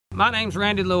My name's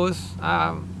Randy Lewis.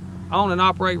 I own and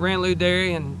operate Ran-Lew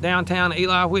Dairy in downtown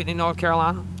Eli Whitney, North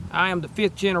Carolina. I am the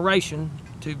 5th generation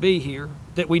to be here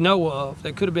that we know of.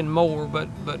 There could have been more, but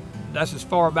that's as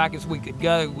far back as we could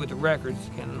go with the records.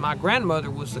 And my grandmother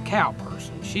was the cow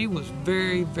person. She was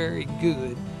very, very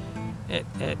good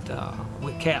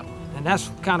with cattle. And that's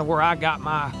kind of where I got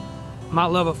my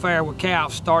love affair with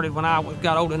cows started when I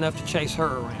got old enough to chase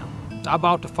her around. I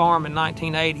bought the farm in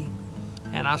 1980,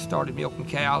 and I started milking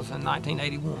cows in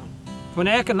 1981. When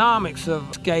the economics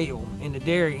of scale in the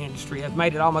dairy industry have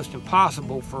made it almost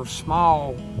impossible for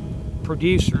small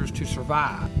producers to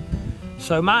survive.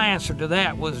 So my answer to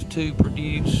that was to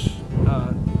produce,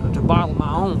 to bottle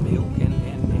my own milk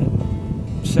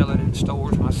and sell it in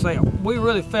stores myself. We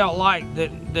really felt like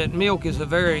that milk is a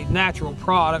very natural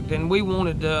product, and we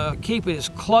wanted to keep it as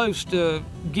close to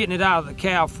getting it out of the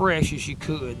cow fresh as you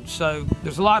could. So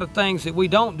there's a lot of things that we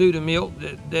don't do to milk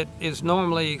that is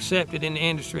normally accepted in the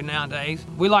industry nowadays.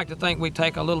 We like to think we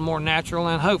take a little more natural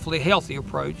and hopefully healthy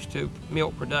approach to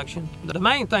milk production. The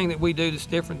main thing that we do that's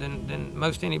different than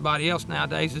most anybody else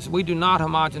nowadays is we do not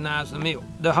homogenize the milk.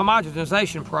 The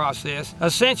homogenization process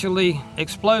essentially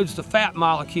explodes the fat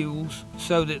molecules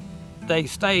so that they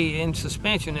stay in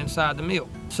suspension inside the milk.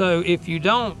 So if you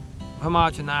don't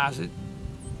homogenize it,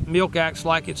 milk acts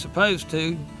like it's supposed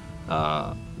to.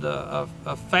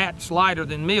 Fat's lighter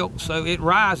than milk, so it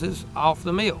rises off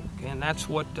the milk, and that's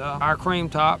what our cream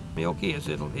top milk is.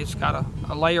 It's got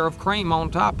a layer of cream on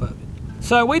top of it.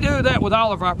 So we do that with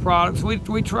all of our products.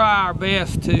 We try our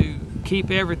best to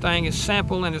keep everything as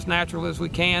simple and as natural as we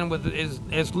can with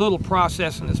as little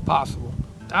processing as possible.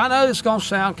 I know it's going to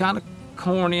sound kind of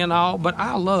corny and all, but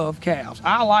I love cows.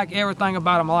 I like everything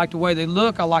about them. I like the way they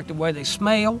look. I like the way they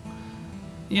smell.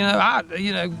 I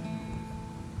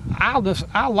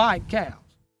like cows.